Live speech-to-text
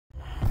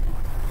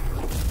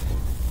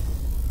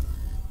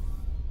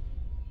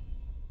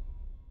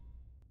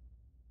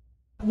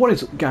What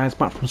is up guys,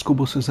 back from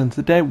Schoolbusters, and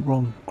today we're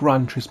on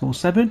Gran Turismo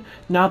 7.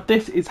 Now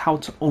this is how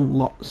to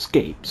unlock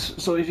Scapes.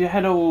 So if you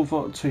head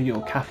over to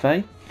your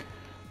cafe,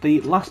 the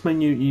last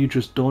menu you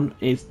just done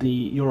is the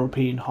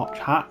European Hot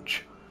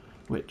Hatch,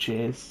 which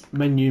is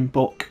menu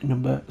book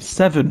number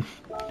 7.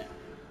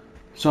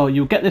 So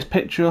you'll get this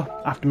picture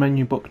after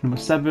menu book number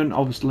 7.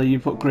 Obviously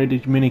you've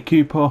upgraded your Mini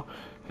Cooper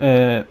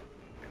to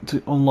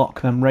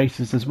unlock them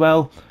races as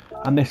well,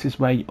 and this is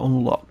where you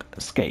unlock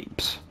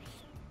Scapes.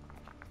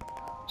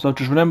 So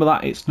just remember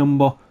that it's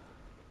number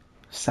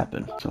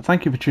 7. So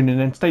thank you for tuning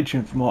in, stay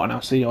tuned for more, and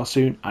I'll see you all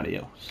soon.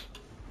 Adios.